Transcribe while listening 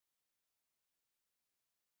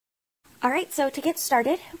Alright, so to get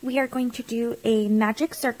started, we are going to do a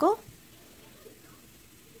magic circle.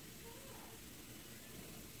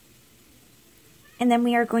 And then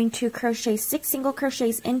we are going to crochet 6 single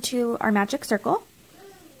crochets into our magic circle.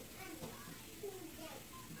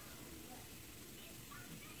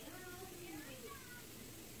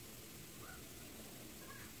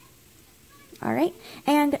 Alright,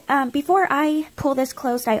 and before I pull this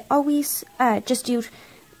closed, I always just do,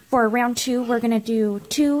 for round 2, we're going to do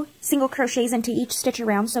 2 single crochets into each stitch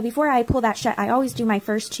around. So before I pull that shut, I always do my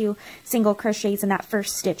first 2 single crochets in that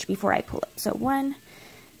first stitch before I pull it. So 1,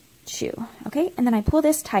 2, okay, and then I pull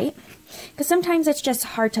this tight, because sometimes it's just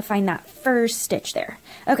hard to find that first stitch there.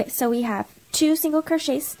 Okay, so we have 2 single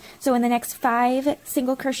crochets, so in the next 5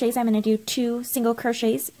 single crochets, I'm going to do 2 single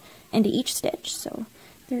crochets into each stitch. So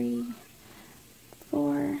 3,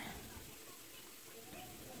 4,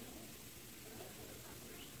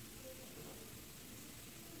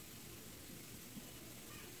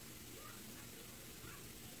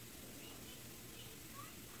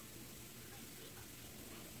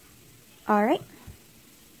 Alright,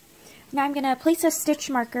 now I'm going to place a stitch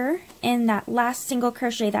marker in that last single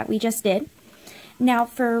crochet that we just did. Now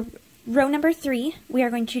for row number 3, we are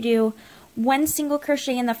going to do 1 single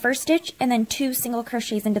crochet in the first stitch and then 2 single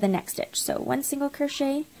crochets into the next stitch. So 1 single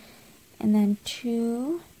crochet and then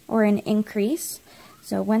 2, or an increase.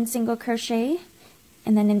 So 1 single crochet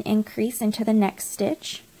and then an increase into the next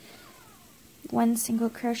stitch. 1 single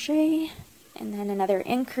crochet and then another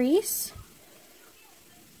increase.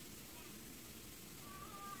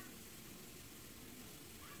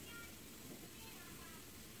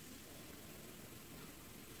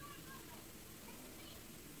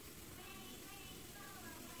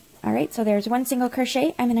 Alright, so there's 1 single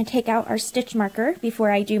crochet. I'm going to take out our stitch marker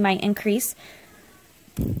before I do my increase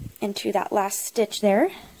into that last stitch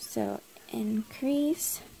there. So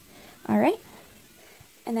increase. Alright,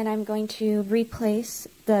 and then I'm going to replace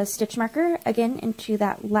the stitch marker again into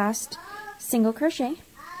that last single crochet.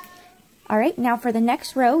 Alright, now for the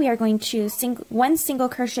next row, we are going to 1 single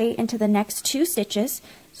crochet into the next 2 stitches.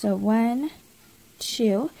 So 1,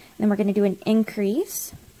 2, and then we're going to do an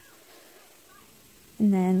increase.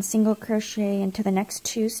 And then single crochet into the next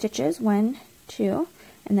 2 stitches, 1, 2,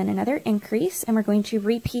 and then another increase, and we're going to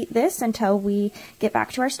repeat this until we get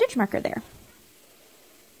back to our stitch marker there.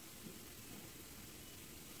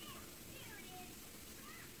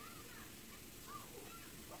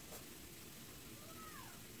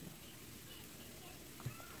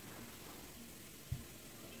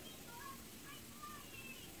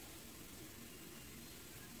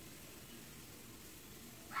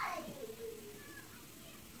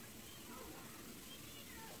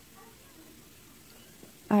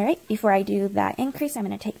 Alright, before I do that increase, I'm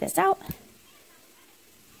going to take this out.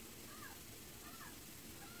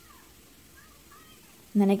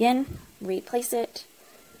 And then again, replace it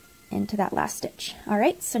into that last stitch.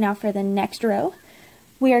 Alright, so now for the next row,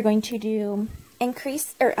 we are going to do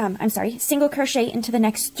single crochet into the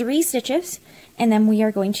next 3 stitches, and then we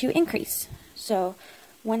are going to increase. So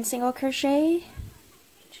 1 single crochet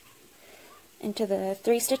into the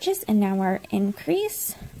 3 stitches, and now our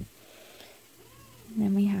increase. And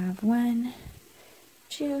then we have 1,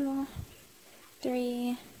 2,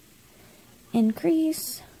 3,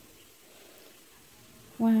 increase,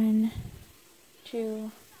 1,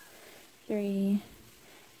 2, 3,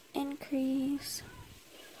 increase,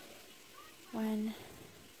 1,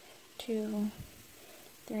 2,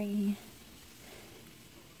 3,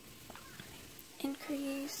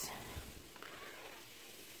 increase.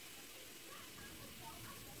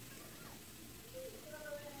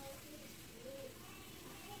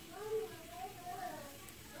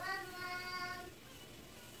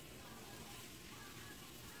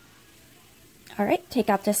 Alright, take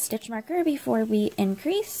out the stitch marker before we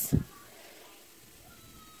increase.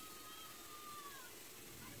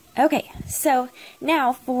 Okay, so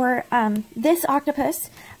now for this octopus,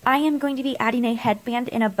 I am going to be adding a headband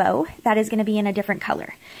and a bow that is going to be in a different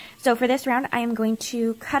color. So for this round, I am going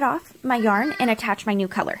to cut off my yarn and attach my new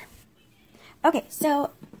color. Okay, so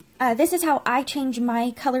this is how I change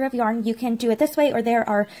my color of yarn. You can do it this way, or there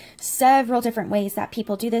are several different ways that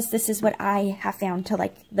people do this. This is what I have found to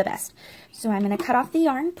like the best. So I'm going to cut off the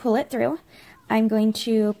yarn, pull it through. I'm going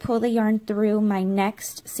to pull the yarn through my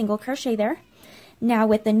next single crochet there. Now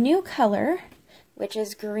with the new color, which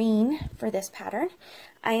is green for this pattern,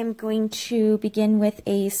 I am going to begin with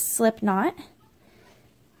a slip knot.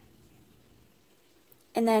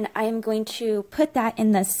 And then I am going to put that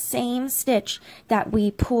in the same stitch that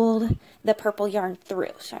we pulled the purple yarn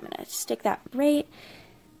through. So I'm going to stick that right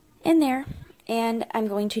in there, and I'm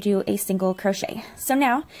going to do a single crochet. So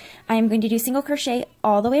now I'm going to do single crochet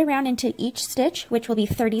all the way around into each stitch, which will be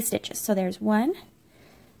 30 stitches. So there's 1,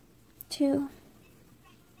 2,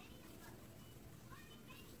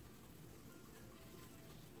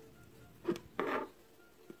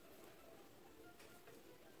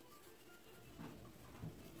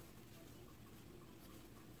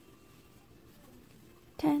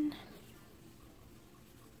 10,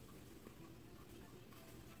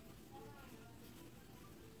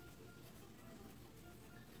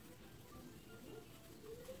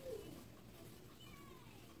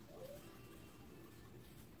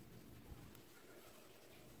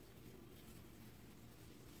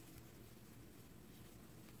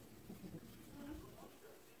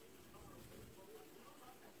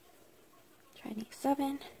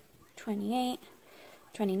 27, 28,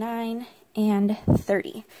 29, and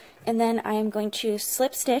 30. And then I am going to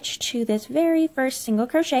slip stitch to this very first single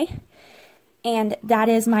crochet, and that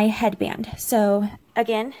is my headband. So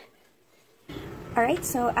again, alright,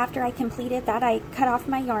 so after I completed that, I cut off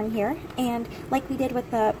my yarn here, and like we did with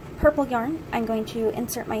the purple yarn, I'm going to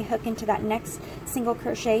insert my hook into that next single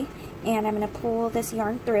crochet, and I'm going to pull this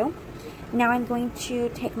yarn through. Now I'm going to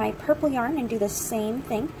take my purple yarn and do the same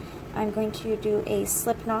thing. I'm going to do a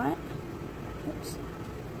slip knot. Oops.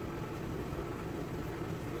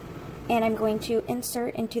 And I'm going to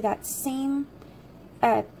insert into that same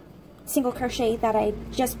single crochet that I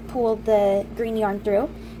just pulled the green yarn through.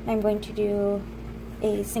 And I'm going to do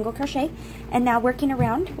a single crochet. And now working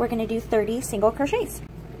around, we're going to do 30 single crochets.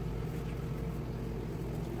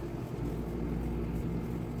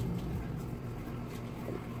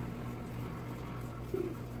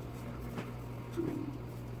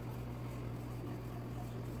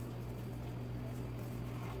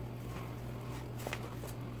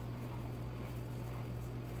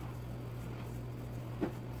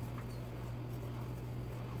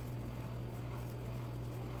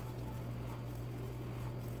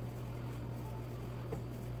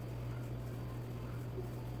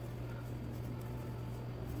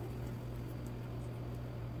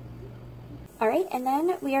 Alright, and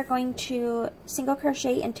then we are going to single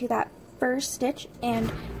crochet into that first stitch,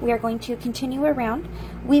 and we are going to continue around.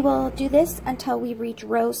 We will do this until we reach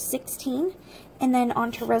row 16, and then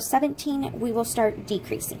onto row 17 we will start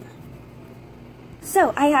decreasing.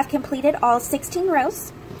 So I have completed all 16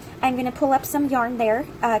 rows. I'm going to pull up some yarn there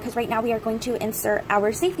because right now we are going to insert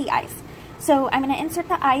our safety eyes. So I'm going to insert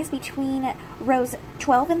the eyes between rows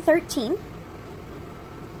 12 and 13.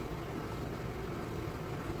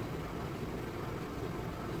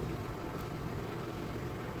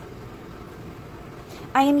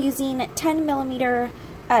 I am using 10mm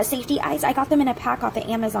safety eyes. I got them in a pack off of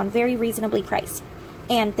Amazon, very reasonably priced,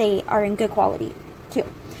 and they are in good quality too.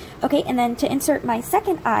 Okay, and then to insert my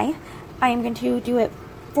second eye, I am going to do it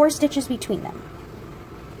 4 stitches between them.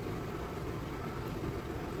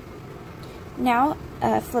 Now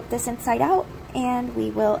flip this inside out, and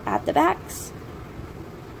we will add the backs.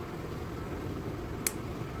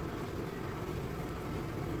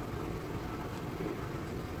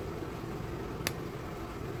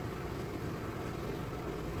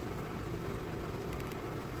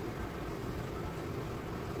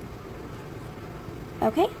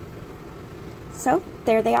 Okay, so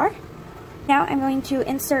there they are. Now I'm going to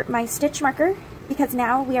insert my stitch marker because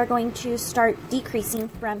now we are going to start decreasing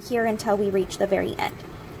from here until we reach the very end.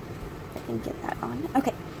 If I can get that on.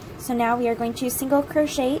 Okay, so now we are going to single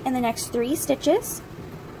crochet in the next 3 stitches.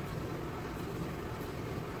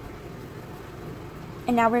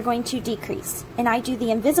 And now we're going to decrease. And I do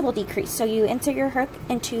the invisible decrease. So you insert your hook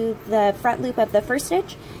into the front loop of the first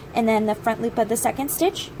stitch, and then the front loop of the second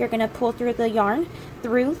stitch. You're going to pull through the yarn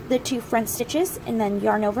through the 2 front stitches, and then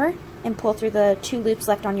yarn over and pull through the 2 loops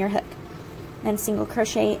left on your hook. Then single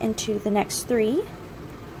crochet into the next 3.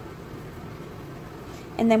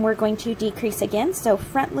 And then we're going to decrease again. So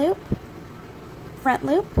front loop,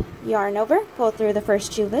 yarn over, pull through the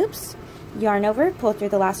first 2 loops, yarn over, pull through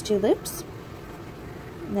the last 2 loops.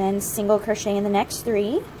 Then single crochet in the next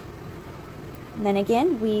 3, and then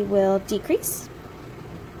again we will decrease.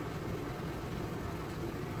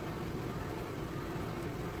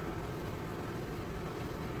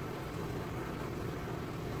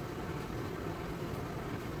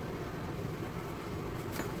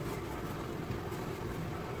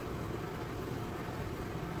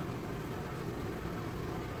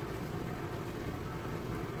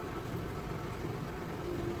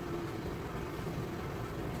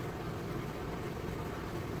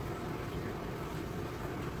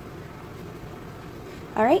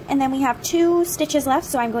 Alright, and then we have 2 stitches left,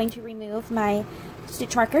 so I'm going to remove my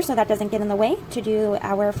stitch marker so that doesn't get in the way to do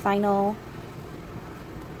our final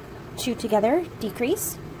two together,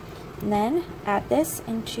 decrease, and then add this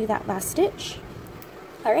into that last stitch.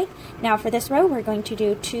 Alright, now for this row we're going to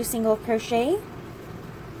do 2 single crochet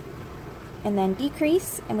and then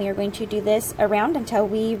decrease, and we are going to do this around until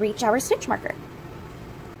we reach our stitch marker.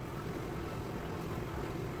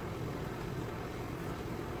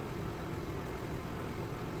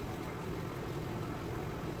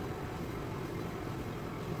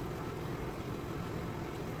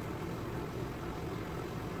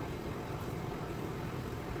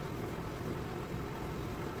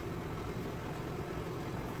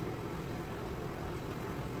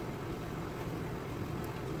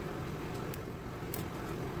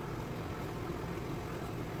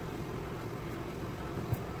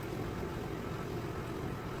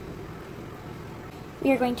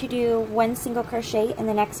 We are going to do 1 single crochet in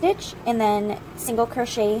the next stitch, and then single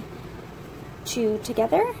crochet 2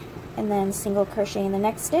 together, and then single crochet in the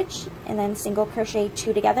next stitch, and then single crochet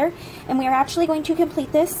 2 together. And we are actually going to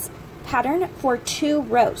complete this pattern for 2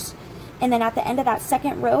 rows. And then at the end of that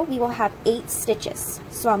second row, we will have 8 stitches.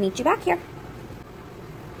 So I'll meet you back here.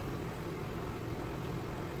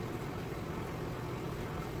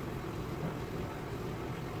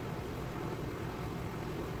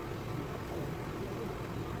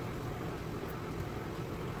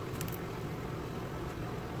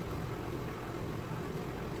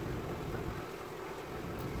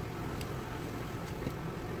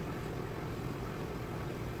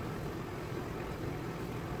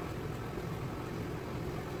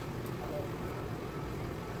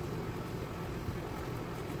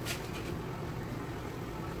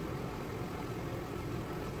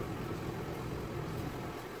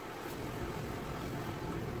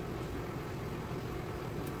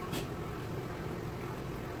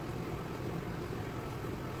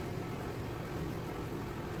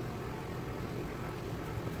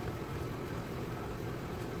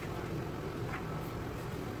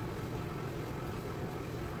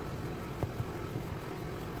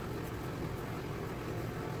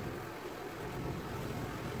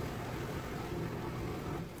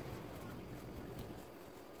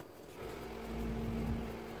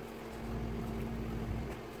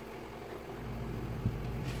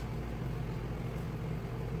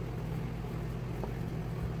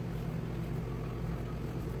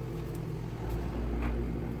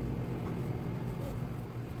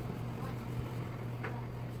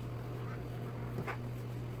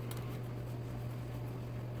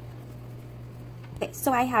 Okay,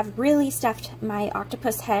 so I have really stuffed my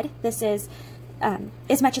octopus head. This is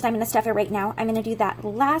as much as I'm going to stuff it right now. I'm going to do that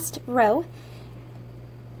last row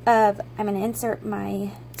of, I'm going to insert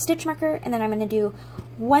my stitch marker, and then I'm going to do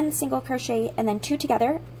 1 single crochet and then 2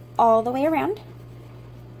 together all the way around.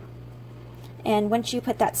 And once you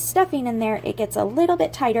put that stuffing in there, it gets a little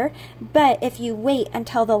bit tighter, but if you wait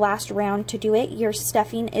until the last round to do it, your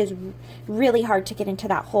stuffing is really hard to get into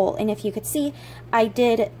that hole. And if you could see, I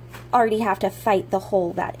did already have to fight the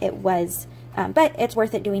hole that it was, but it's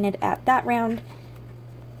worth it doing it at that round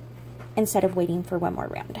instead of waiting for one more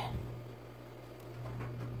round.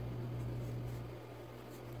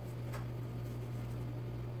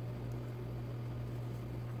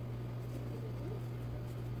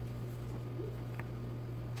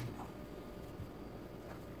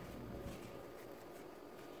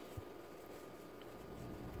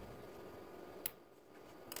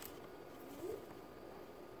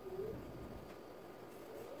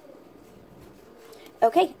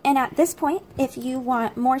 Okay, and at this point, if you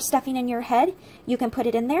want more stuffing in your head, you can put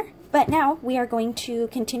it in there. But now we are going to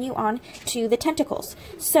continue on to the tentacles.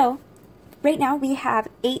 So right now we have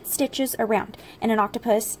 8 stitches around, and an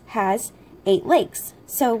octopus has 8 legs.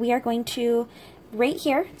 So we are going to, right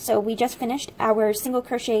here, so we just finished our single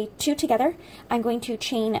crochet 2 together. I'm going to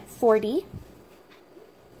chain 40.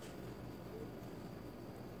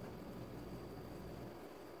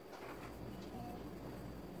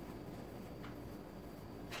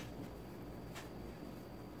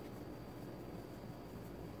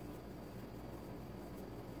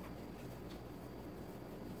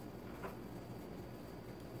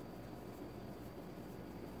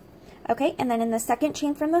 Okay, and then in the second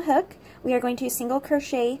chain from the hook, we are going to single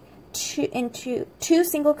crochet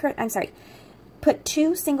put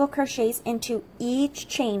 2 single crochets into each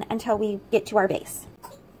chain until we get to our base.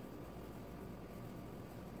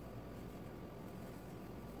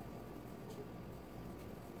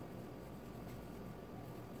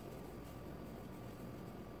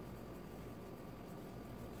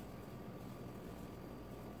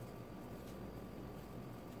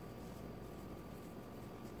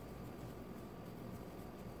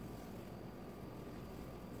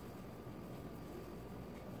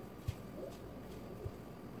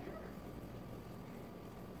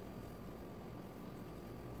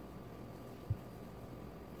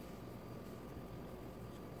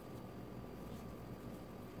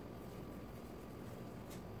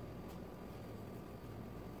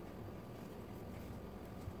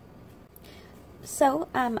 So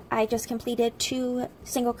I just completed 2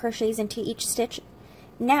 single crochets into each stitch.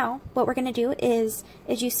 Now what we're going to do is,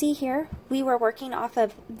 as you see here, we were working off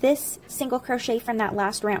of this single crochet from that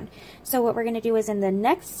last round. So what we're going to do is in the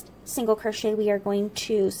next single crochet we are going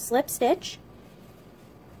to slip stitch.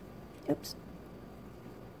 Oops.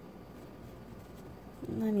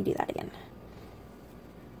 Let me do that again.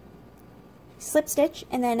 Slip stitch,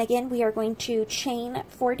 and then again we are going to chain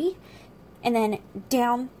 40, and then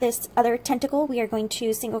down this other tentacle we are going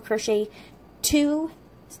to single crochet 2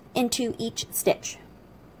 into each stitch.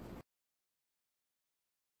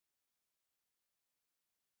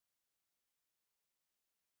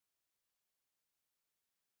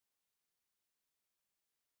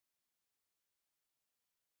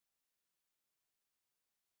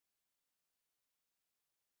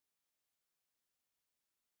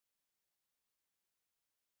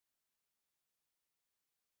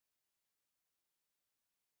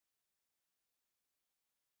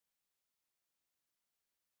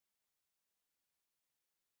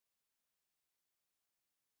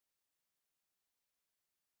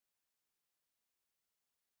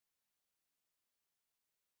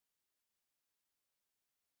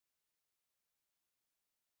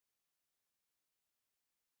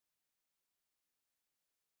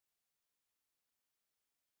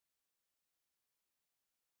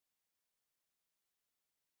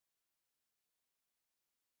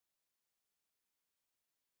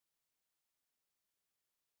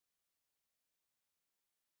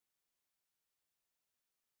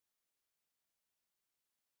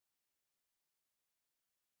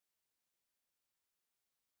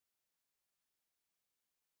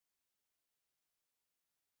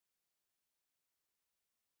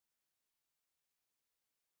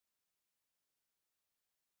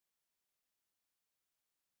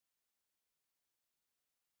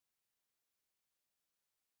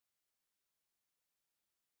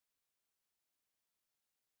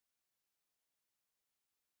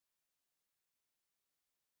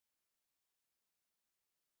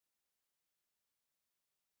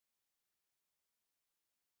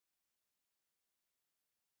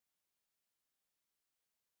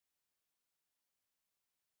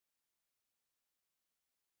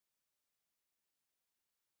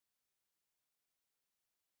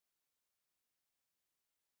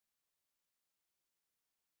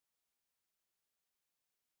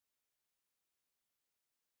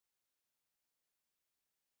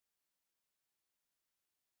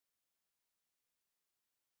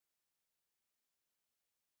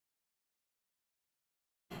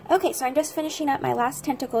 Okay, so I'm just finishing up my last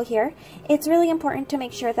tentacle here. It's really important to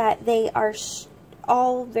make sure that they are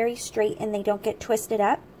all very straight and they don't get twisted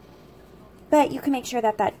up. But you can make sure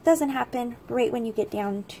that that doesn't happen right when you get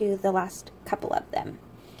down to the last couple of them.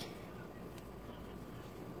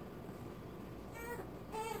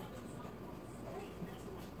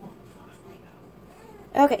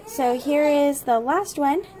 Okay, so here is the last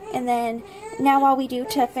one, and then now all we do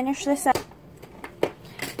to finish this up,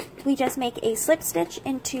 we just make a slip stitch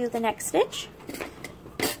into the next stitch,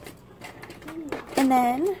 and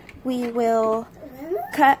then we will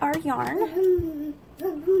cut our yarn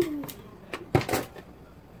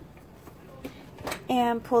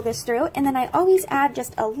and pull this through, and then I always add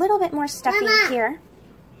just a little bit more stuffing here.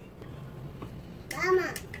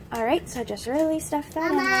 Alright, so just really stuff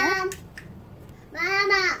that in there.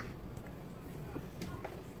 Mama.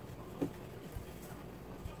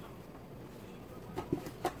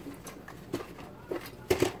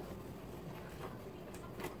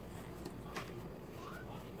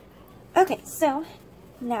 Okay, so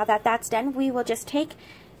now that that's done, we will just take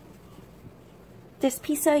this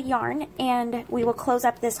piece of yarn and we will close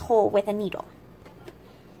up this hole with a needle.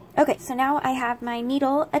 Okay, so now I have my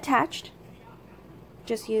needle attached,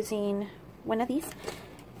 just using one of these,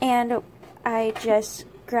 and I just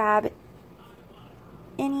grab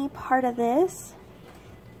any part of this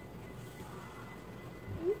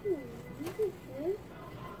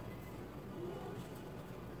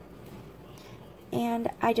and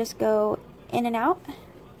I just go in and out.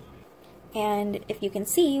 And if you can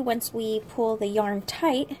see, once we pull the yarn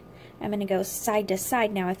tight, I'm going to go side to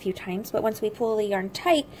side now a few times, but once we pull the yarn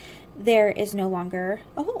tight, there is no longer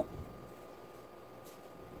a hole.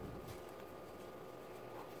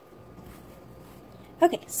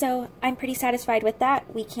 Okay, so I'm pretty satisfied with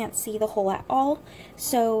that. We can't see the hole at all.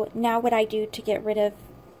 So now what I do to get rid of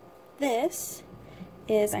this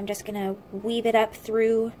is I'm just going to weave it up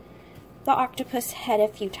through the octopus head a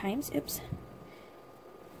few times. Oops.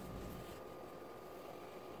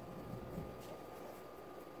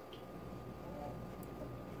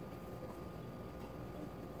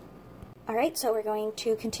 Alright, so we're going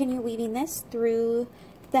to continue weaving this through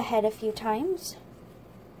the head a few times.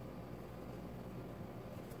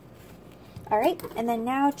 Alright, and then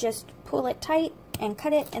now just pull it tight and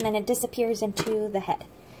cut it, and then it disappears into the head.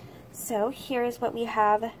 So here's what we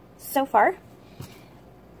have so far.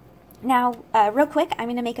 Now, real quick, I'm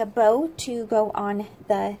going to make a bow to go on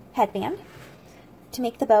the headband. To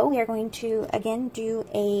make the bow, we are going to, again, do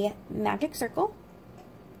a magic circle.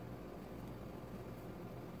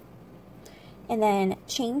 And then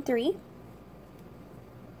chain 3.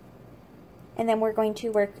 And then we're going to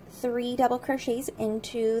work 3 double crochets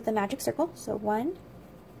into the magic circle. So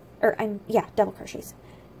double crochets.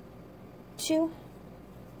 2,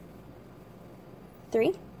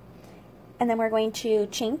 3. And then we're going to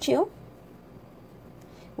chain 2.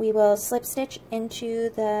 We will slip stitch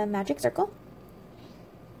into the magic circle.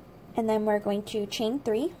 And then we're going to chain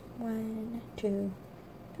 3. 1, 2,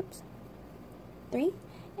 3.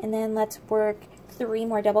 And then let's work 3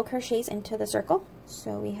 more double crochets into the circle.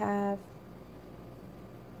 So we have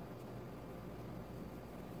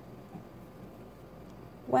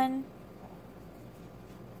 1,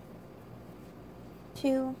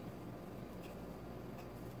 2,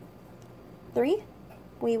 3.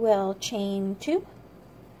 We will chain 2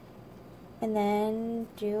 and then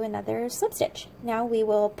do another slip stitch. Now we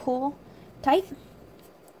will pull tight,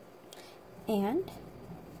 and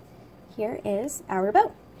here is our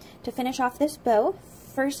bow. To finish off this bow,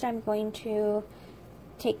 first I'm going to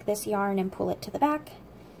take this yarn and pull it to the back,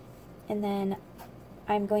 and then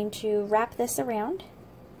I'm going to wrap this around.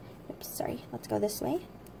 Oops, sorry, let's go this way.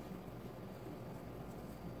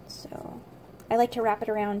 So I like to wrap it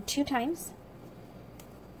around 2 times,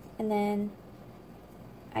 and then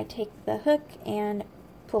I take the hook and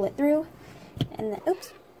pull it through, and then,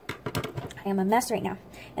 oops, I am a mess right now.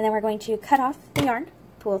 And then we're going to cut off the yarn,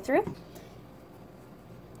 pull through,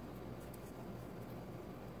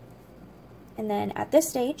 and then at this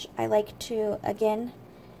stage I like to again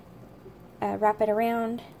wrap it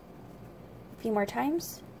around a few more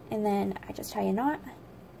times, and then I just tie a knot.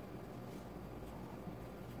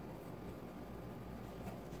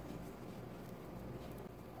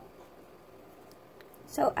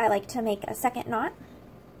 So I like to make a second knot.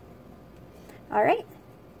 Alright,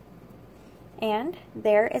 and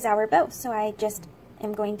there is our bow. So I just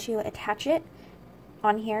am going to attach it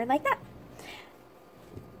on here like that.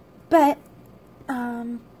 But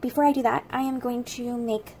before I do that, I am going to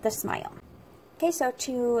make the smile. Okay, so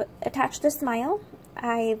to attach the smile,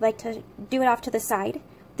 I like to do it off to the side,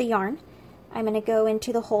 the yarn. I'm going to go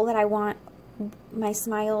into the hole that I want my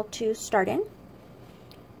smile to start in.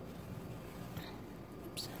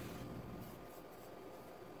 Oops.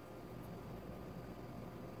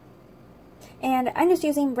 And I'm just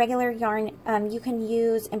using regular yarn. You can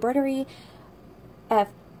use embroidery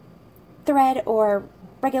thread or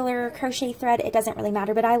regular crochet thread. It doesn't really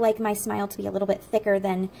matter, but I like my smile to be a little bit thicker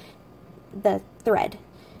than the thread.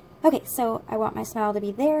 Okay, so I want my smile to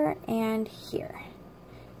be there and here.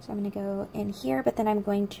 So I'm going to go in here, but then I'm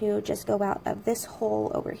going to just go out of this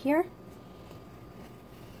hole over here.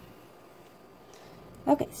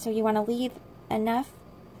 Okay, so you want to leave enough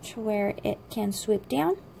to where it can swoop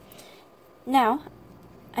down. Now,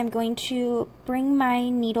 I'm going to bring my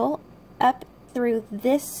needle up through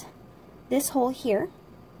this hole here.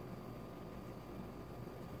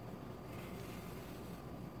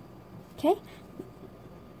 Okay,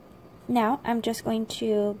 now I'm just going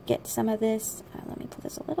to get some of this, let me pull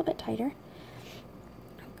this a little bit tighter.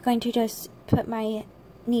 I'm going to just put my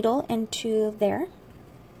needle into there.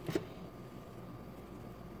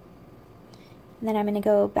 And then I'm going to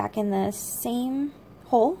go back in the same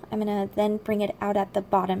hole. I'm going to then bring it out at the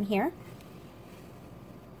bottom here.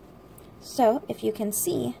 So if you can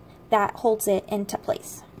see, that holds it into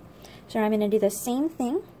place. So I'm going to do the same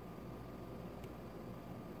thing.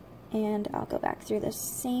 And I'll go back through the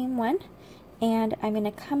same one, and I'm going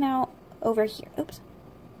to come out over here. Oops.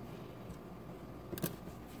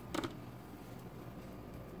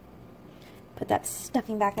 Put that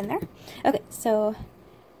stuffing back in there. Okay, so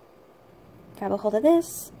grab a hold of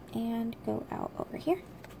this and go out over here.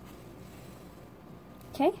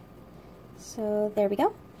 Okay, so there we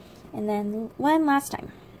go. And then one last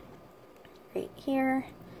time. Right here,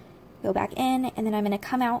 go back in, and then I'm going to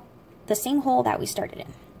come out the same hole that we started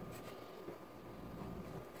in.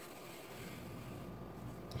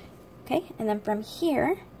 Okay, and then from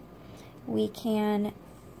here, we can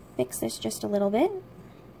fix this just a little bit.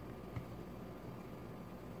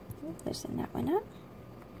 Loosen that one up.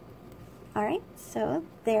 Alright, so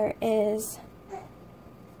there is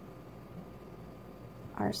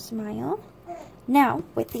our smile. Now,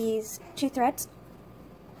 with these 2 threads,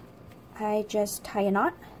 I just tie a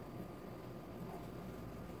knot.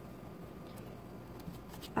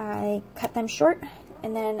 I cut them short,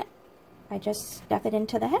 and then I just stuff it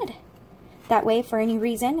into the head. That way, for any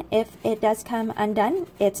reason, if it does come undone,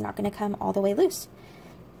 it's not going to come all the way loose.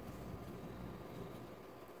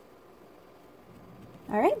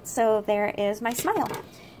 Alright, so there is my smile.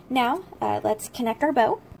 Now, let's connect our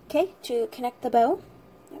bow. Okay, to connect the bow,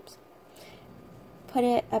 oops, put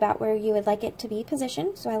it about where you would like it to be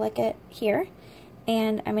positioned. So I like it here,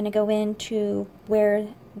 and I'm going to go into where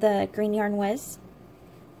the green yarn was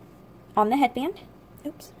on the headband.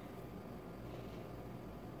 Oops.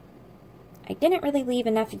 I didn't really leave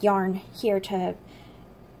enough yarn here to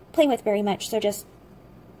play with very much, so just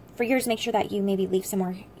for yours, make sure that you maybe leave some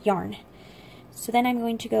more yarn. So then I'm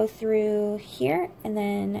going to go through here and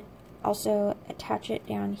then also attach it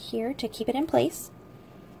down here to keep it in place.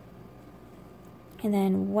 And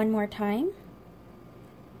then one more time.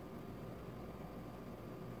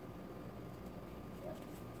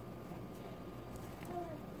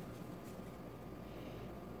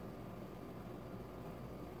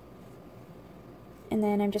 And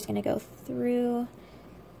then I'm just going to go through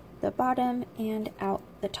the bottom and out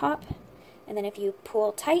the top. And then if you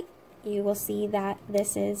pull tight, you will see that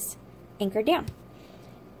this is anchored down.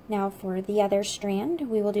 Now for the other strand,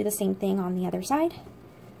 we will do the same thing on the other side.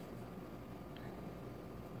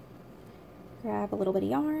 Grab a little bit of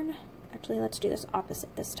yarn. Actually, let's do this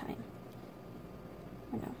opposite this time.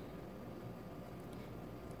 Or no.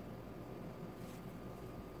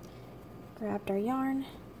 Grabbed our yarn.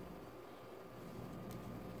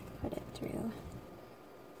 Put it through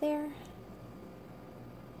there.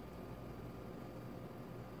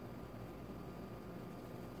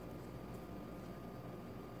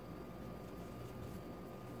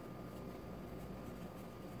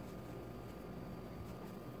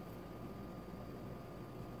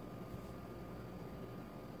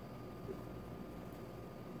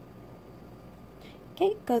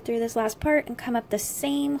 Okay, go through this last part and come up the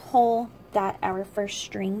same hole that our first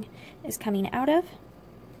string is coming out of.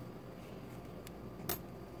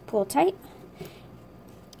 Pull tight.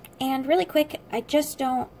 And really quick,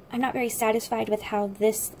 I'm not very satisfied with how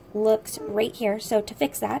this looks right here. So to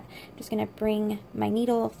fix that, I'm just going to bring my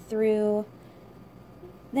needle through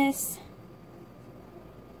this.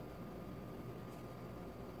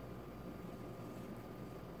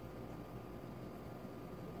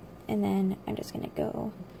 And then I'm just going to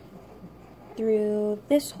go through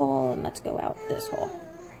this hole, and let's go out this hole.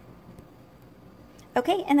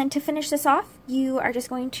 Okay, and then to finish this off, you are just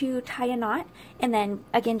going to tie a knot, and then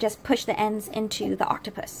again just push the ends into the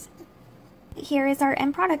octopus. Here is our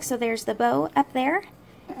end product. So there's the bow up there,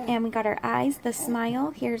 and we got our eyes, the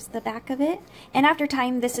smile, here's the back of it. And after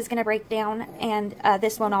time, this is going to break down, and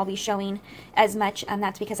this won't all be showing as much, and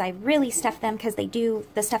that's because I really stuffed them, because the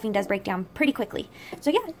stuffing does break down pretty quickly.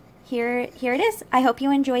 So yeah, here it is. I hope you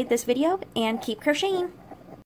enjoyed this video, and keep crocheting.